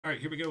All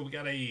right, here we go. We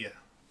got a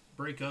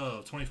break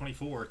of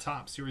 2024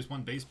 Top Series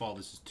 1 Baseball.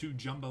 This is 2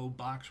 jumbo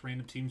box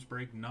random teams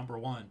break number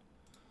 1.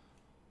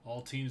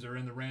 All teams are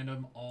in the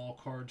random. All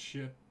cards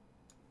ship.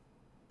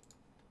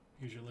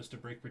 Here's your list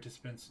of break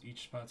participants.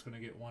 Each spot's going to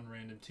get 1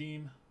 random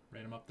team.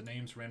 Random up the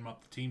names, random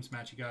up the teams,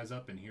 match you guys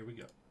up, and here we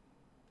go.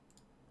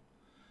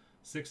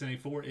 6 and a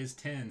 4 is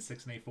 10.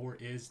 6 and a 4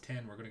 is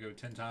 10. We're going to go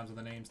 10 times on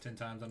the names, 10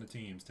 times on the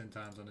teams, 10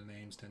 times on the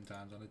names, 10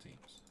 times on the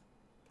teams.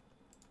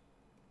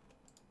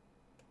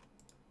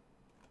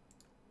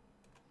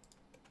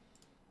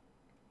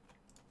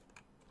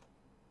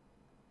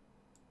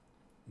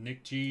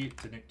 Nick G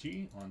to Nick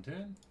G on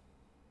 10.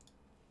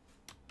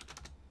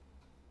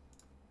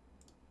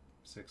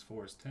 6,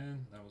 4 is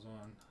 10. That was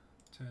on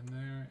 10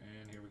 there.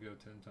 And here we go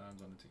 10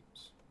 times on the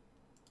teams.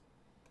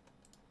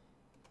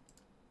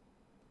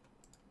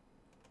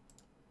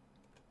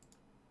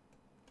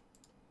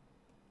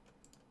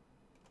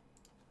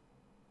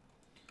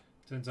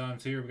 Ten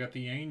times here. We got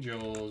the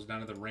Angels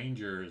down to the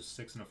Rangers.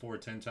 6 and a 4,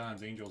 10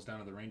 times. Angels down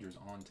to the Rangers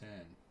on 10.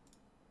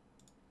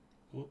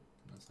 Whoop,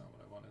 that's not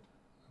what I wanted.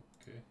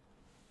 Okay.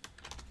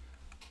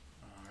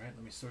 All right,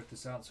 let me sort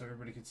this out so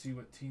everybody can see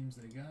what teams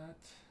they got.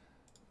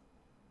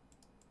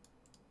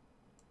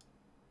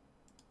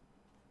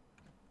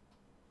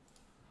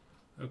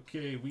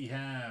 Okay, we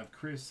have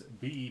Chris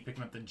B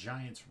picking up the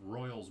Giants,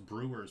 Royals,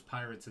 Brewers,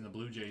 Pirates, and the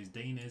Blue Jays.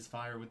 Dane is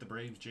fire with the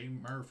Braves. Jay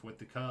Murph with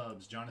the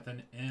Cubs.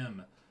 Jonathan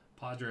M,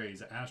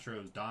 Padres,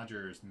 Astros,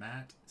 Dodgers.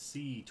 Matt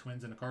C,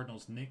 Twins and the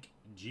Cardinals. Nick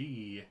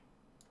G,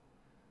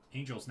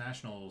 Angels,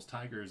 Nationals,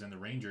 Tigers, and the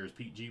Rangers.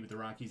 Pete G with the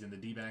Rockies and the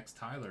D-backs.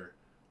 Tyler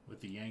with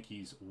the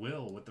Yankees.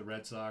 Will with the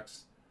Red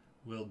Sox.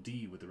 Will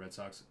D with the Red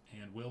Sox.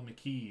 And Will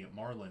McKee,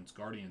 Marlins,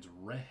 Guardians,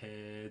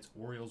 Reds,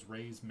 Orioles,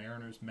 Rays,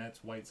 Mariners,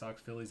 Mets, White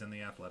Sox, Phillies, and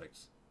the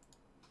Athletics.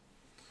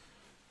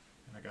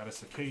 And I got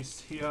us a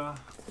case here.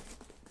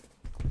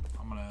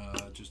 I'm going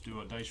to just do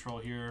a dice roll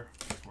here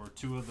for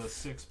 2 of the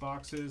 6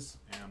 boxes.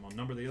 And I'm going to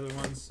number the other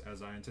ones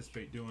as I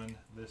anticipate doing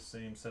this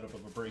same setup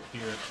of a break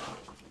here.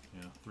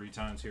 3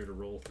 times here to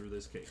roll through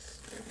this case.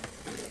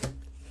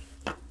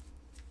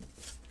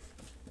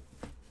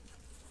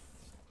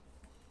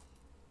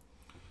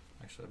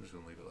 Actually, I'm just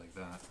going to leave it like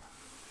that.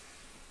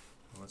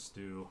 Let's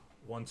do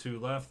 1, 2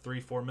 left,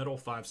 3, 4 middle,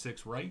 5,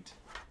 6 right.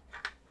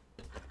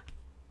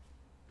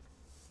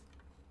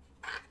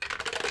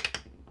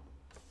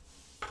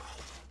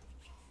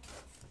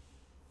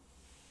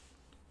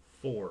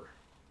 Four.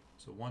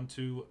 So 1,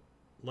 2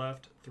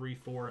 left, 3,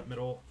 4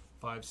 middle,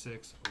 5,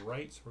 6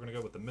 right. So we're going to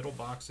go with the middle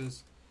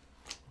boxes.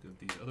 Give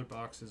these other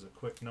boxes a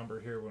quick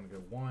number here. We're going to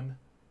go 1,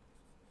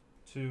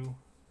 2,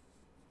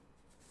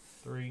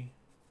 3,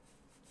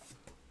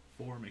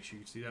 4. Make sure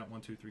you can see that.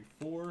 1, 2, 3,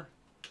 4.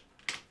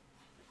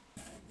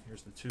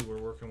 Here's the 2 we're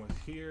working with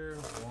here.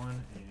 1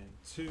 and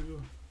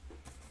 2.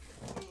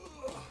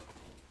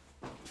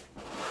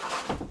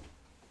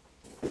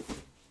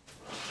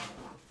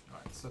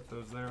 Alright, set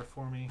those there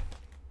for me.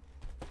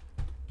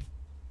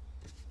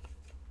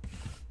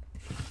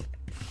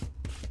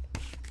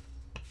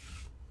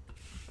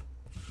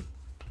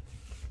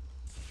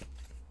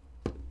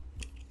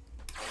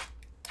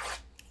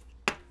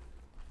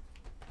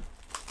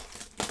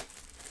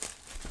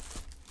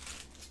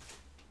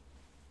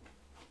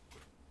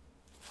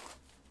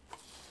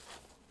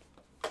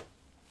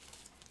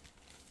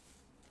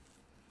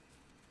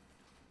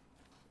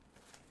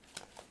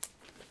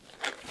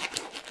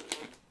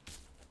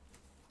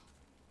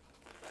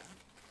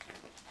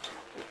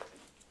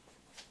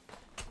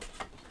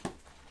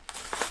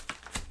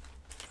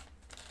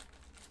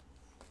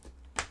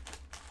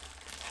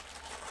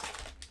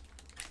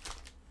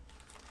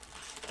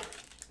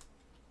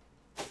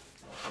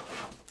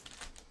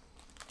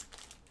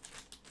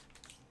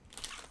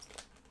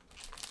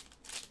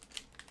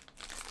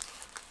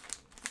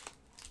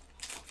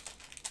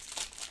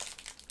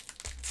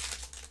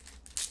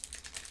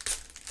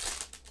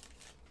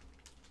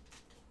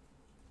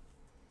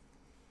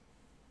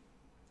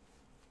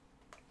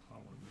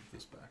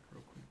 This back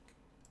real quick.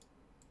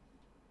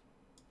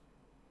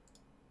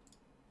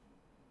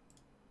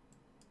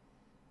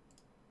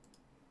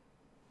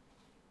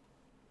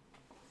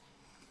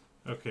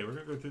 Okay, we're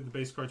gonna go through the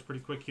base cards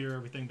pretty quick here.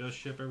 Everything does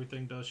ship,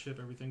 everything does ship,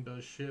 everything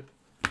does ship.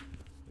 But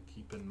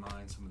keep in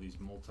mind some of these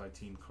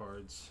multi-team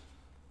cards.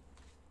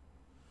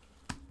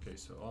 Okay,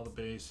 so all the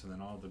base and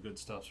then all the good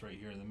stuff's right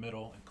here in the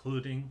middle,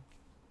 including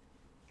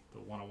the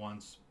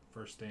 101s.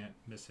 First stamp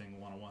missing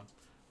 101s.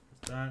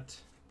 There's that.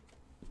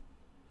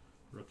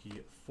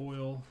 Rookie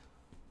foil,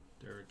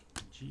 Derek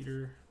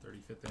Jeter,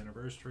 35th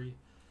anniversary.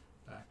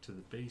 Back to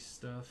the base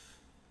stuff.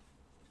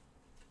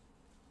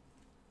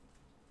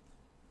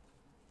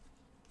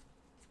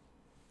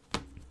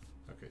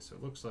 Okay, so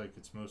it looks like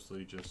it's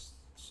mostly just,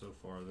 so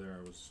far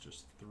there was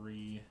just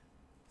 3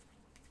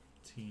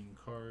 team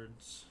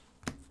cards.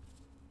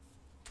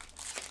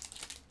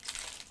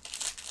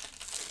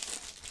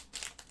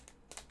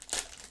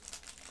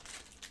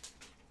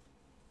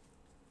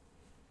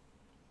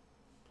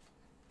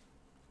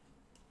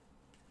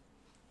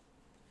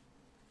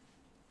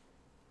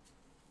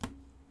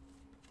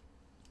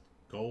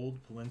 Gold,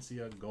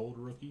 Palencia Gold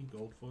rookie,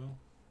 gold foil.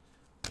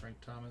 Frank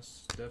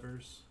Thomas,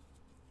 Devers.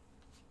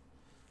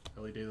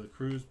 Ellie De La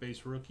Cruz,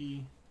 base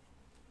rookie.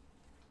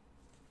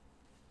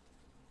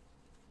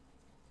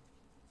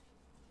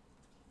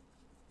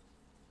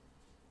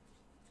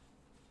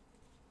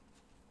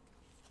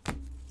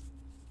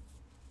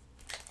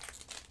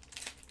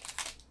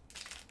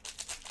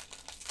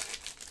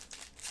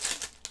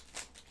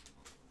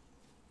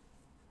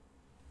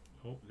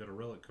 Oh, we got a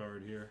relic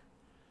card here.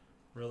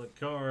 Relic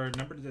card,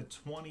 number to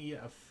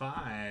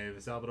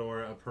 25,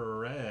 Salvador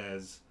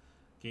Perez.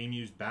 Game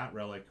used bat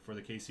relic for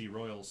the KC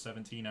Royals,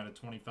 17 out of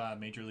 25,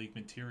 Major League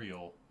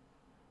material.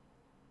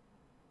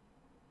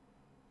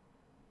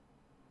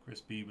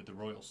 Chris B with the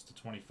Royals to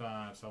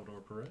 25,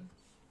 Salvador Perez.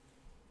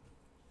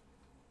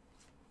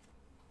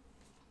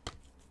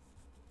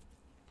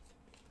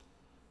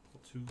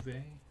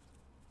 Altuve.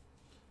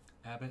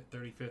 Abbott,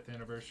 35th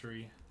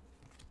anniversary.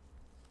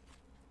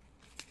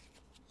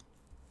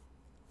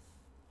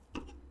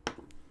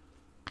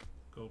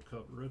 Gold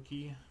Cup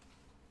rookie.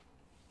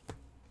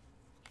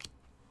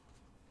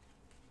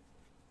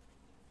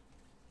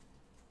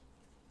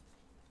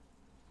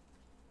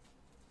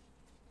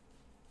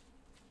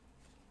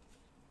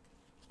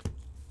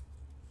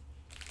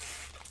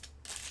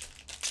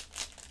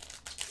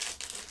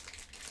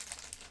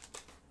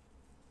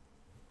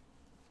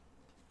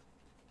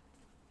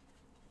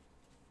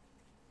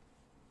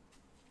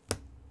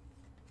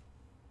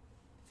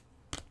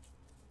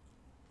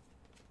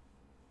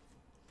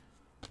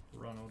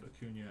 Ronald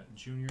Acuna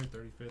Jr.,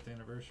 35th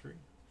anniversary.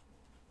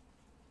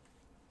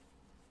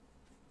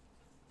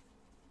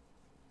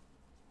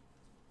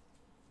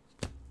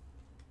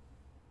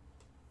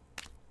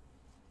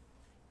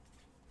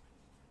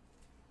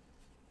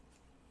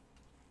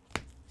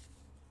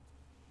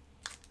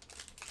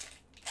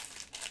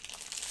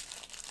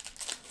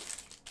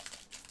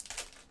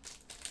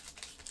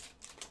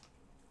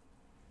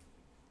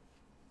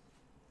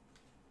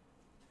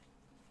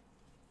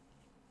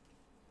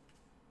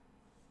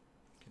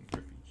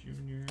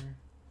 Jr.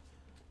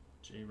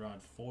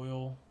 J-Rod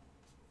foil.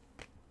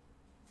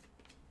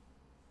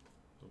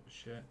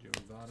 Bichette,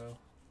 Joey Votto.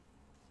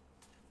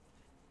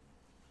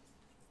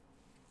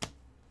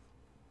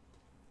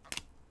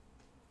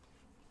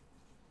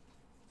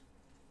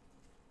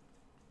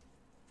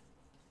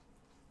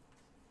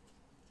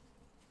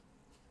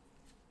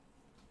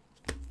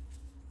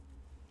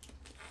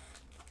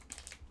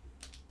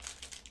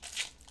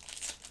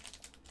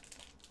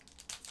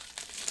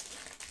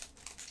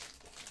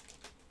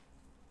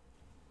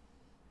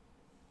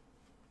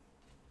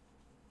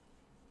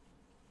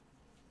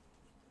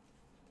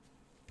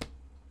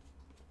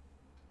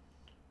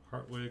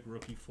 Hartwig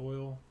rookie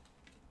foil.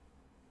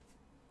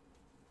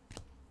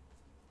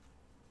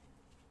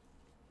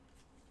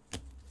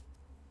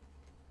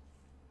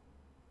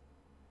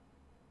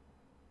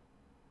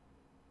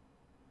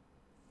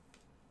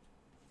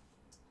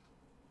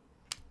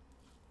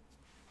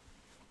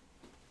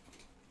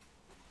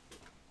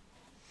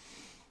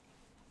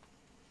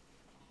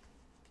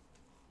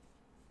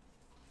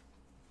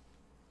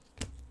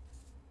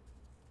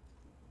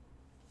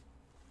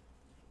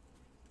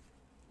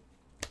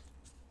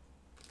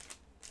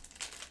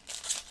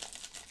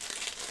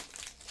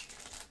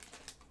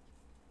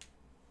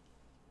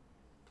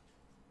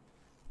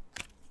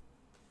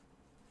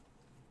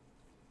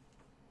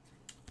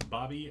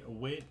 Bobby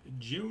Witt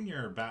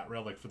Jr. bat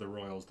relic for the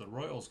Royals. The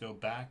Royals go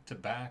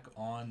back-to-back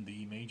on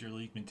the Major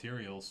League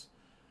materials.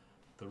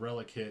 The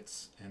relic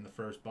hits in the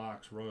first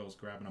box. Royals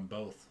grabbing them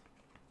both.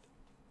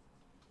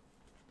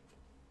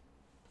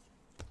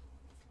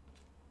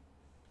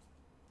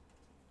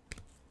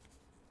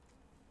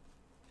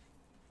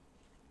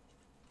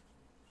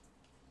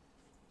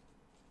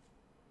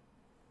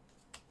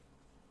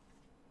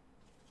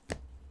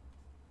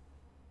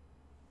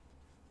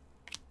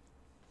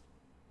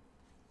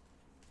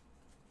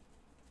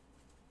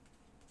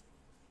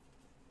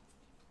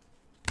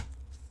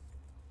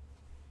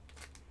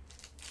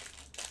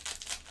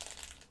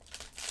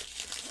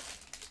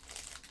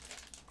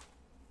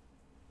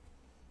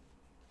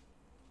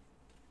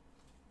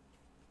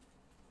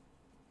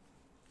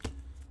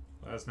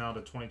 That's now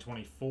to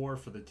 2024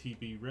 for the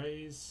TB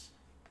Rays.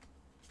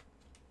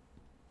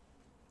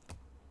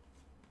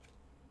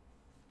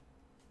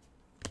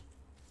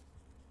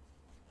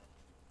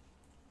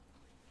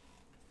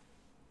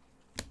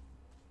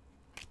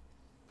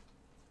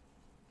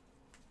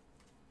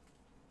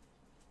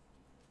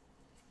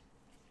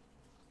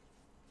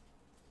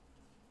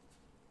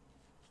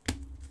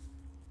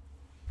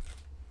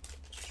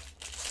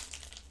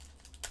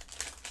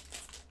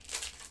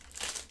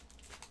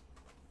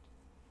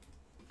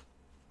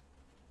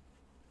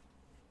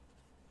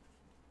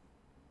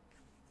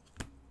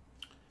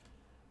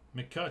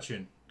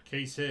 McCutchen,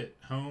 case hit,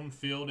 home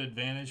field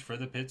advantage for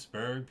the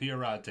Pittsburgh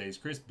Pirates.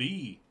 Chris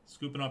B,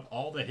 scooping up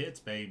all the hits,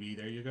 baby.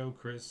 There you go,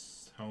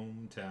 Chris.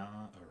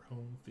 Hometown or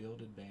home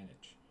field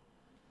advantage.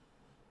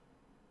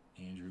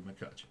 Andrew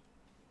McCutchen.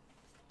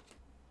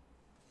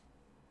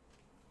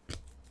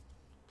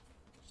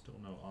 Still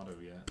no auto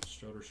yet.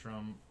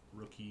 Stroderstrom,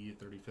 rookie,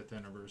 35th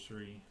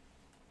anniversary.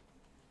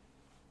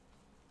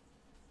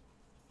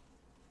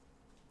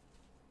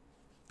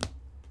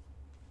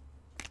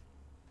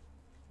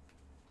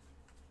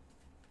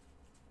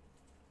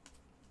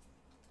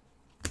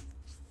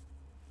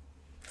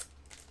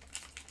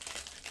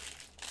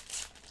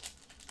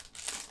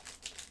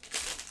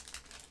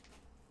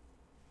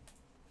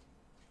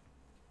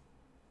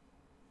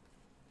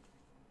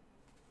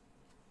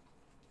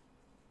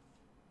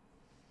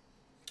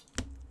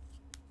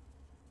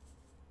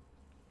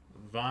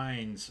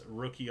 Vines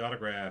rookie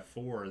autograph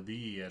for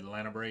the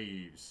Atlanta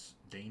Braves.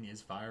 Dane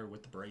is fire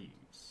with the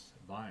Braves.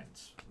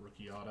 Vines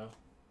rookie auto.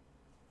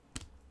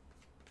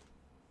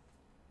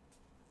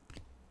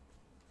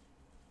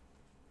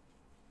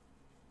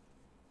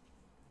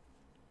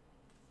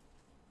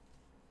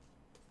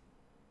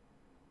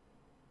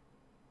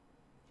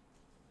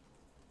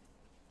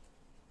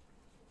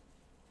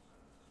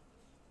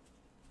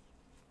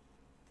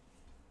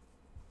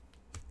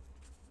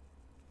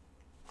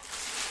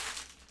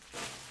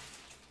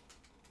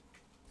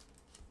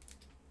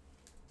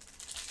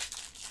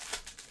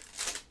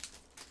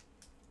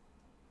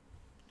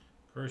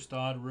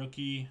 Kerstad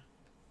rookie.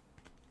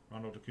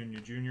 Ronald Acuna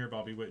Jr.,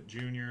 Bobby Witt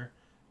Jr.,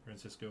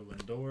 Francisco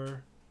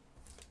Lindor.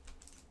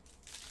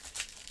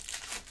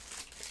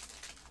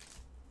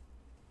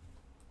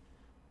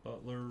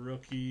 Butler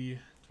rookie,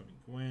 Tony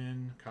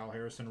Gwynn, Kyle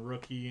Harrison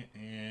rookie,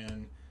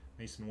 and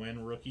Mason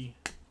Wynn rookie.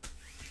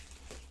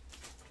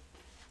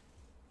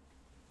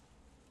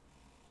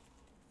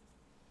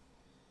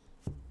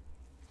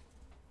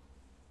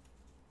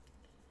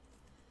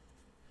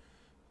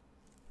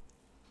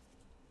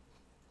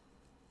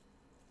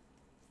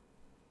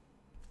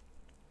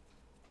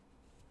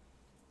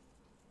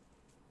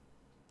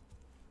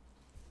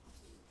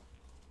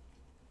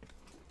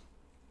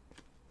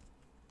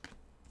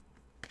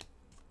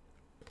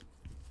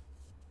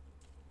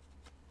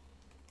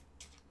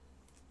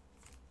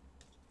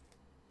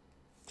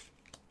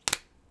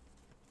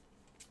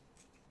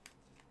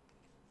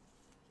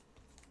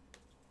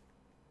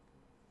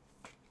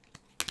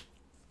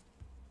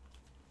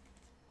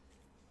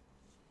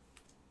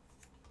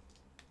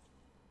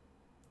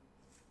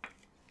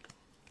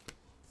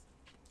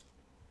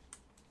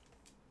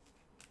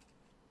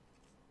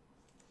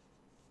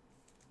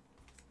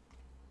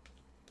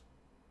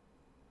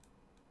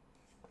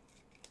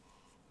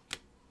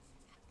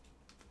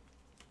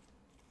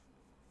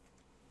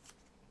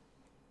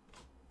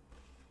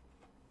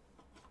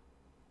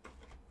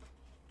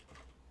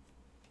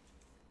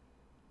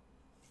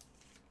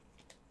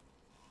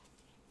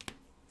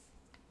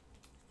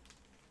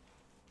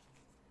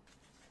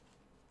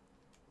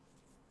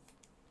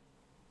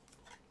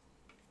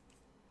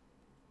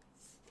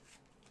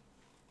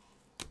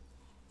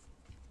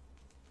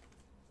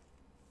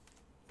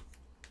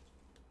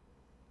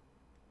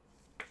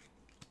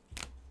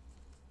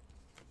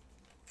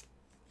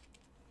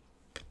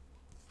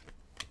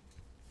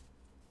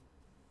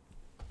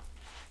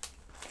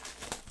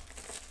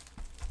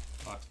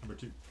 Box number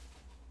 2.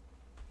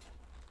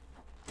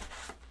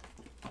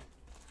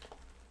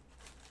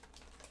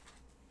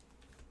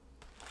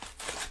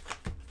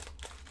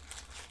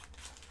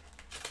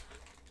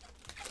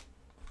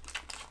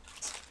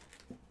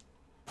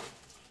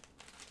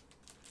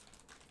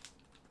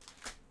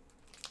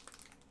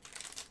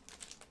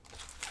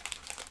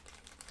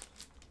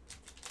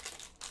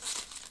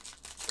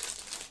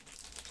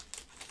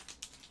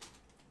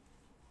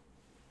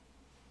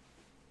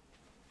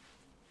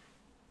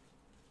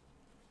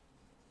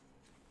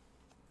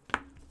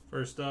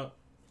 First up,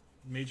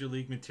 Major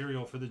League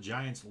material for the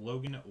Giants,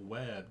 Logan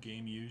Webb,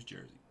 game used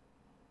jersey.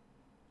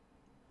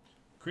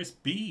 Chris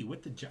B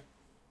with the Giants.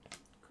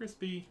 Chris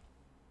B.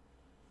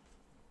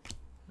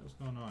 What's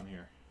going on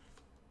here?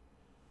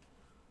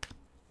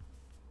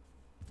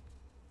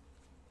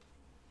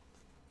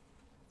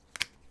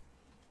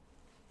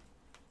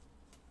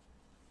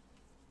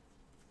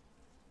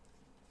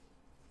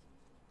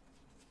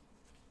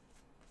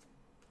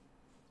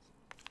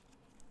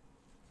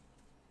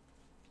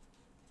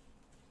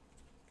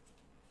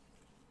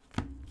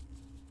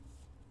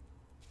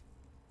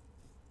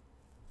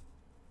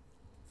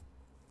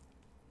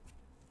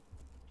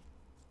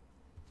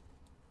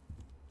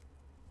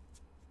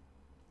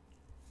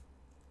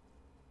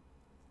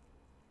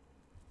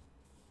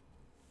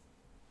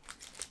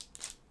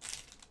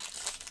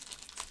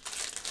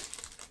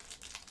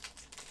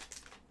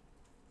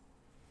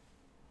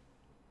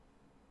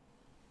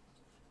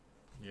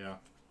 Yeah,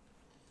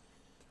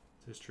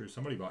 this is true.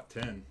 Somebody bought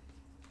 10.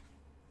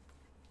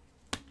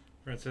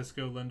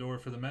 Francisco Lindor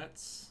for the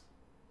Mets.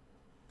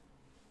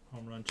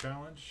 Home run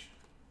challenge.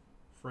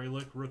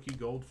 Frelick rookie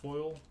gold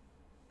foil.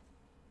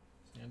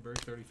 Sandberg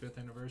 35th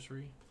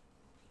anniversary.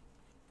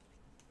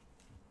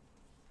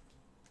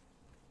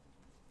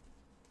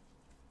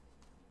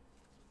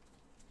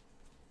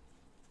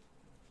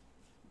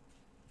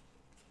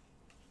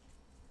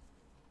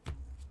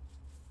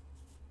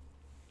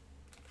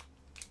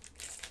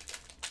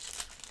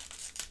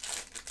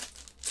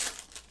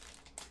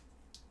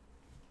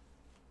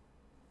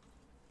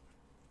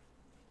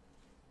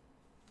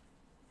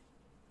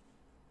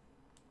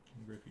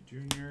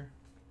 Jr.,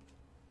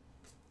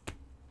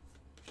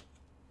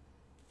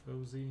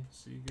 Posey,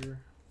 Seager.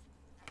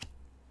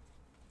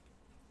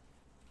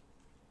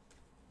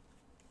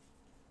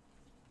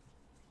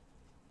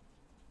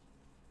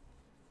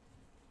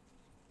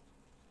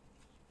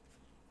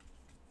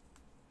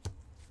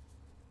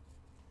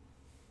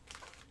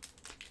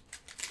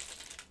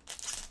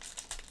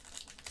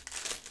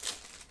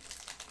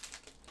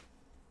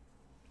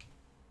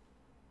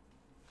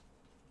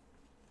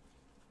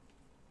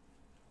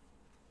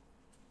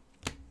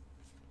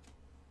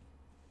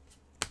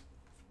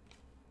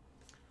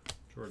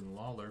 Jordan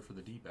Lawler for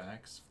the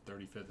D-backs,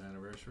 35th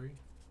anniversary.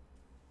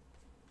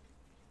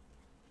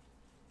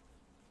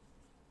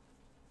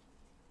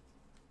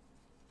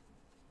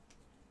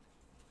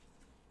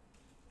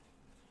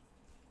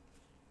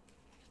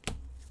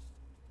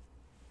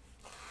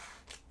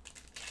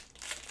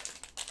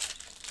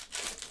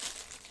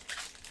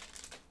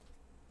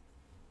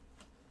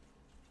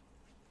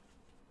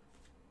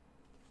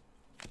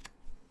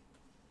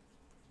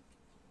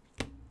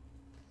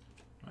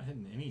 Not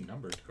hitting any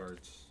numbered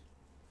cards.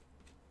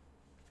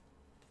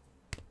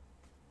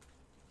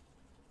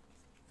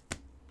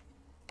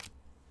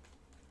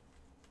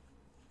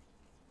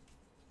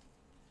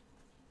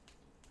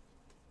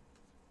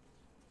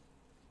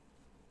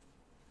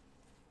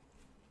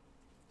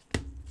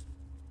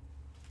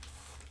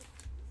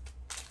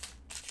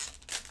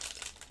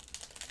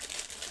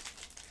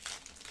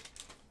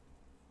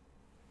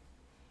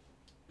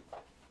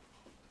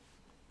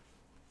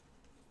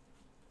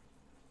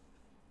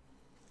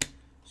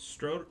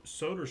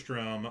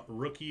 Soderstrom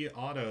rookie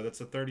auto. That's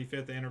the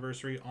 35th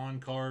anniversary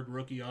on-card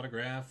rookie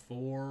autograph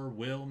for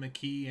Will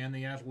McKee and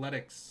the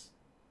Athletics.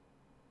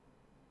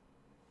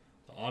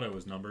 The auto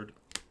is numbered.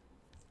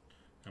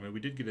 I mean, we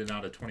did get it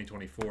out of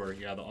 2024.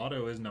 Yeah, the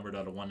auto is numbered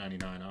out of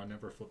 199. I'll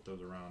never flip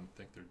those around. I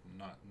think they're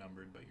not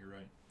numbered, but you're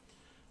right.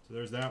 So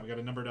there's that. We got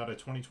it numbered out of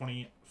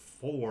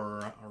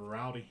 2024.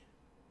 Rowdy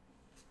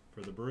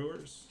for the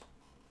Brewers.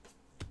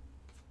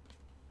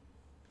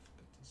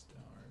 Got this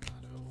down,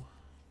 auto.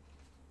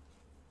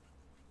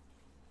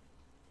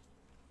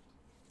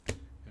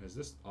 And is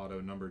this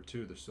auto numbered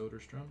too, the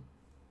Soderstrom?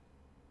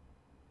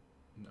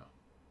 No.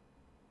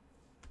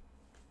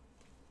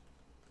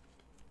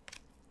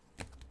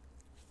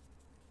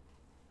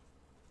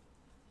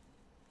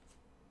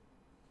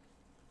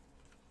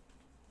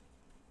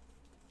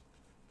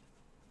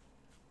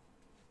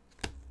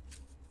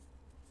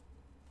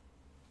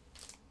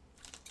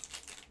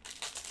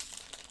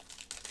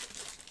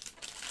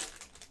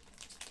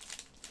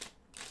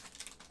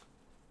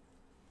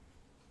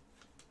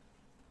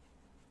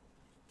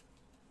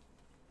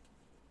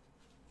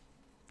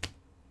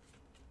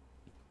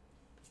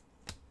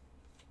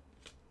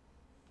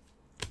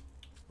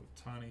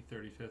 Ohtani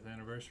 35th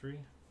anniversary.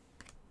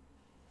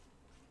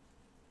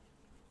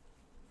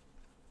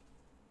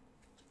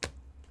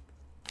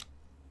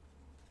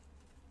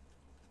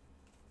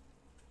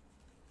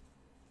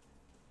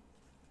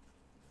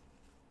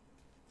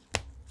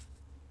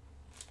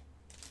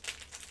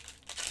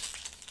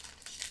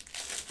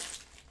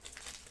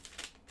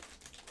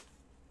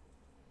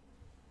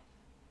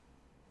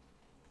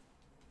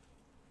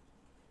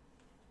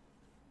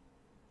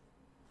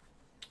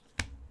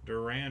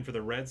 Duran for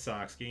the Red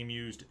Sox, game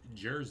used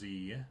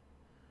jersey.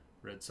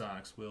 Red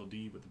Sox, Will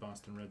D with the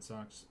Boston Red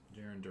Sox.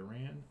 Jarren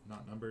Duran,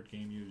 not numbered,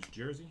 game used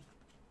jersey.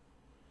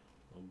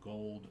 Little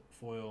gold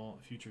foil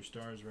future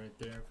stars right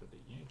there for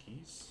the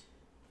Yankees.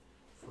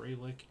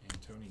 Frelick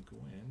and Tony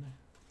Gwynn.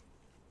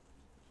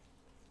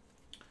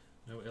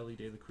 No Ellie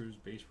De La Cruz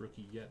base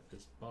rookie yet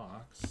this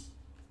box.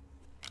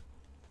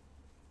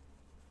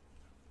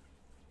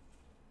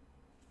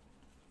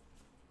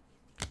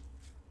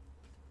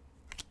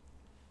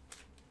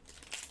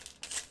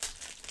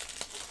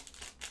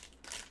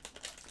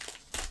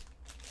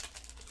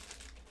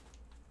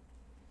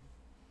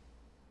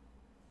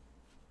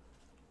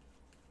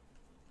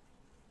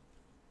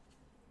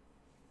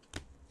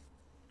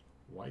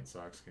 White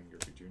Sox, Ken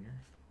Griffey Jr.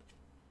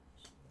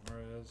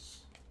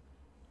 Suarez,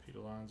 Pete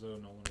Alonso,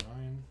 Nolan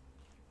Ryan.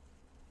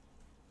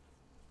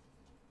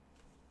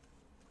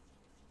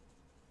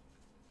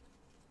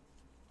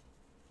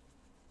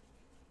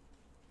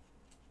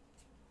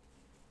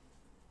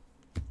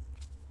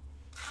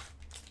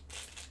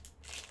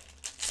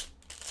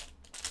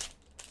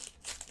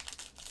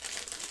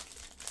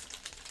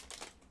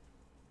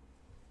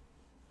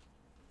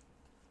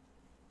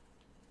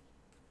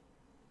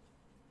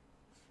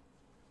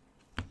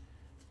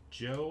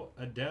 Joe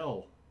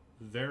Adele,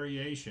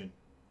 variation.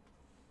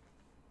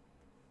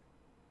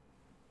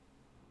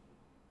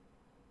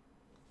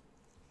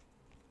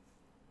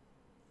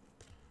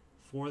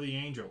 For the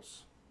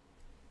Angels.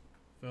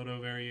 Photo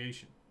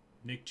variation.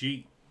 Nick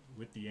G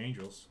with the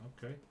Angels.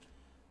 Okay.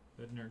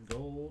 Bednar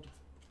Gold.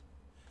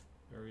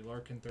 Barry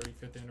Larkin,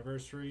 35th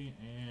anniversary.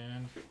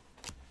 And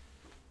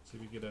see if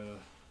we get a...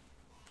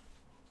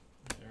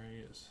 There he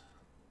is.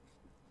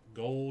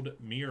 Gold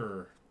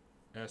Mirror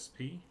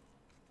SP.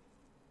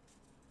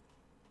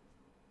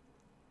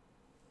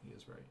 He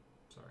is right.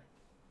 Sorry.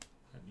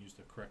 I used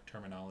the correct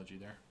terminology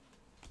there.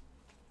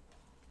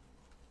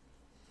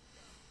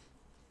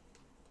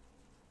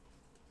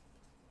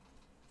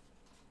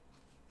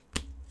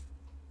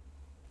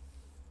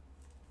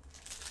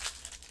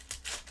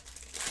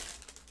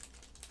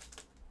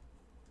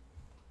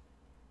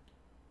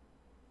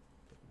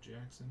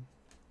 Jackson.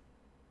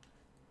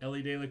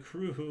 Ellie De La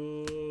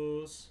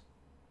Cruz.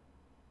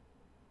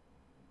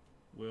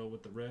 Will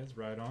with the Reds,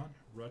 right on.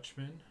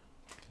 Rutschman.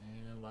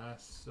 And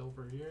last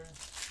silver here.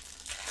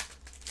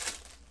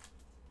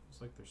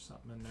 Looks like there's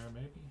something in there,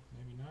 maybe.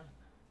 Maybe not.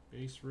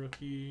 Base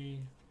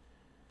rookie.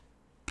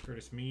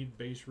 Curtis Mead,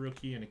 base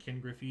rookie, and a Ken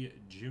Griffey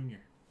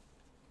Jr.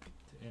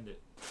 to end it.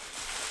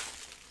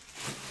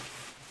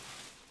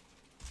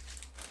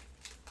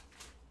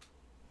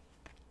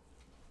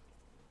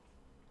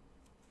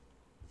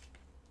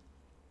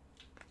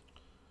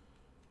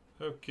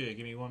 Okay,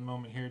 give me one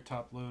moment here.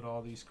 Top load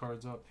all these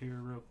cards up here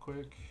real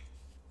quick.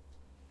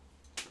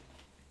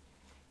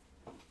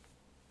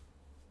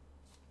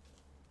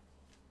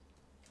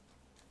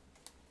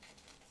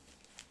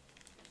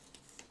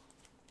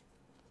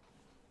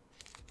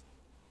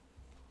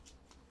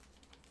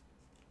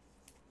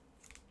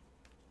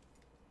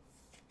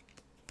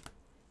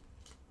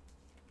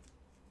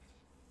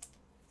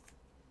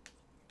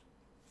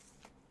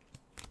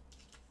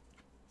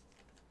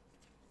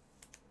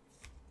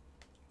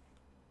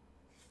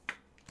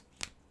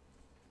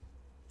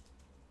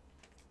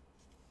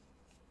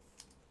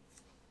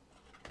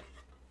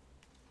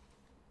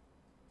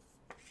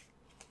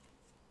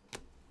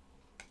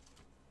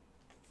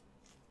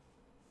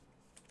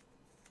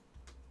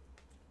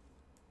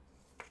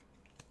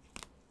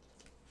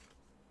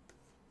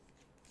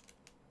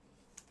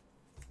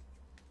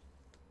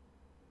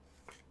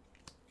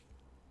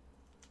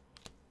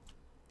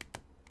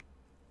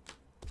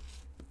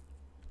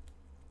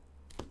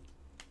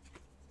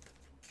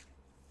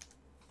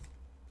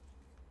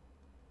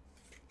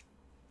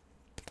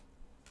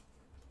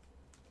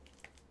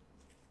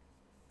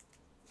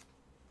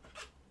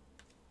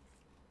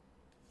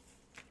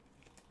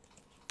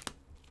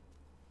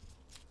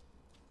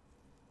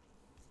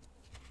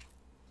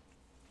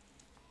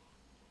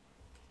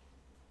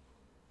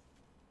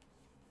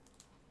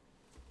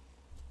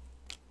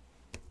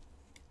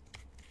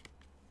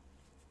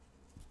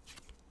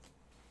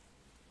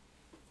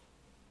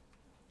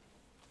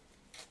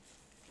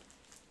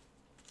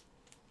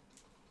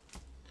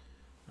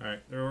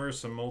 Alright, there are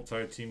some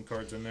multi-team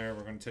cards in there.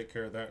 We're going to take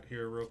care of that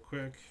here real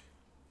quick.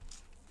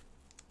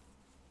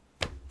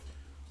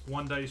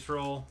 One dice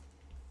roll.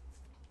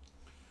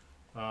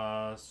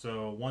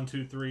 So 1,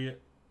 2, 3.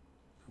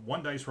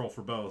 One dice roll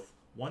for both.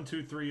 1,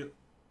 2, 3.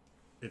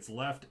 It's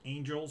left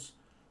Angels.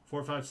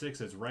 4, 5, 6.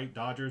 It's right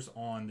Dodgers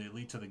on the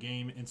Elites of the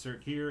Game.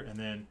 Insert here. And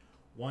then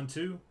 1,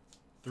 2,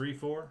 3,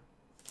 4,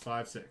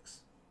 5, 6.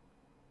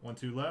 1,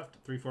 2 left.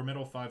 3, 4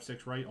 middle. 5,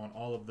 6 right on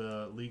all of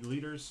the league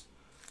leaders.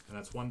 And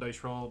that's one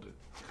dice roll to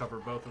cover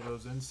both of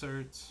those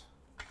inserts.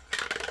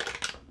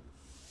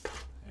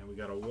 And we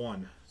got a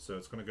 1. So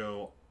it's going to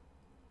go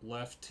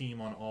left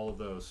team on all of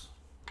those.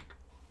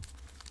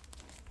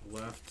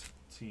 Left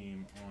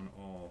team on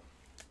all.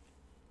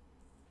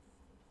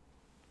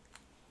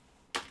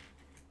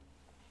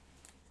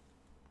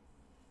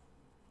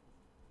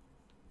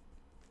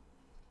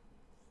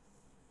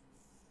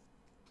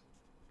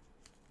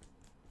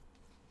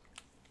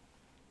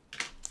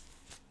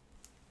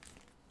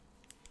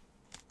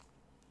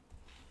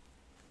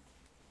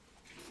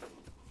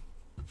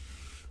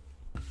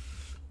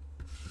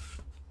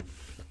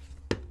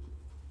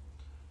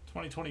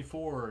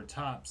 '24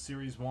 Top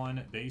Series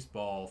 1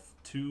 Baseball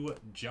 2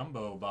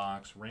 Jumbo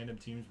Box Random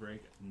Teams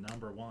Break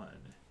number 1.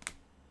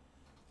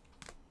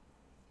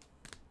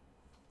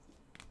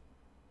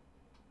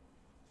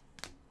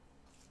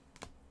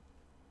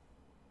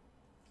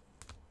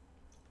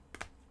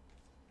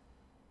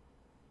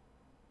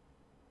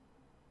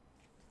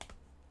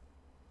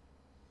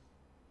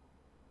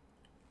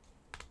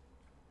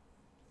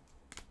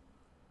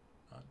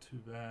 Not too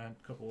bad.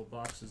 Couple of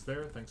boxes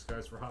there. Thanks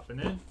guys for hopping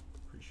in.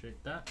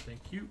 Appreciate that.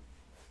 Thank you.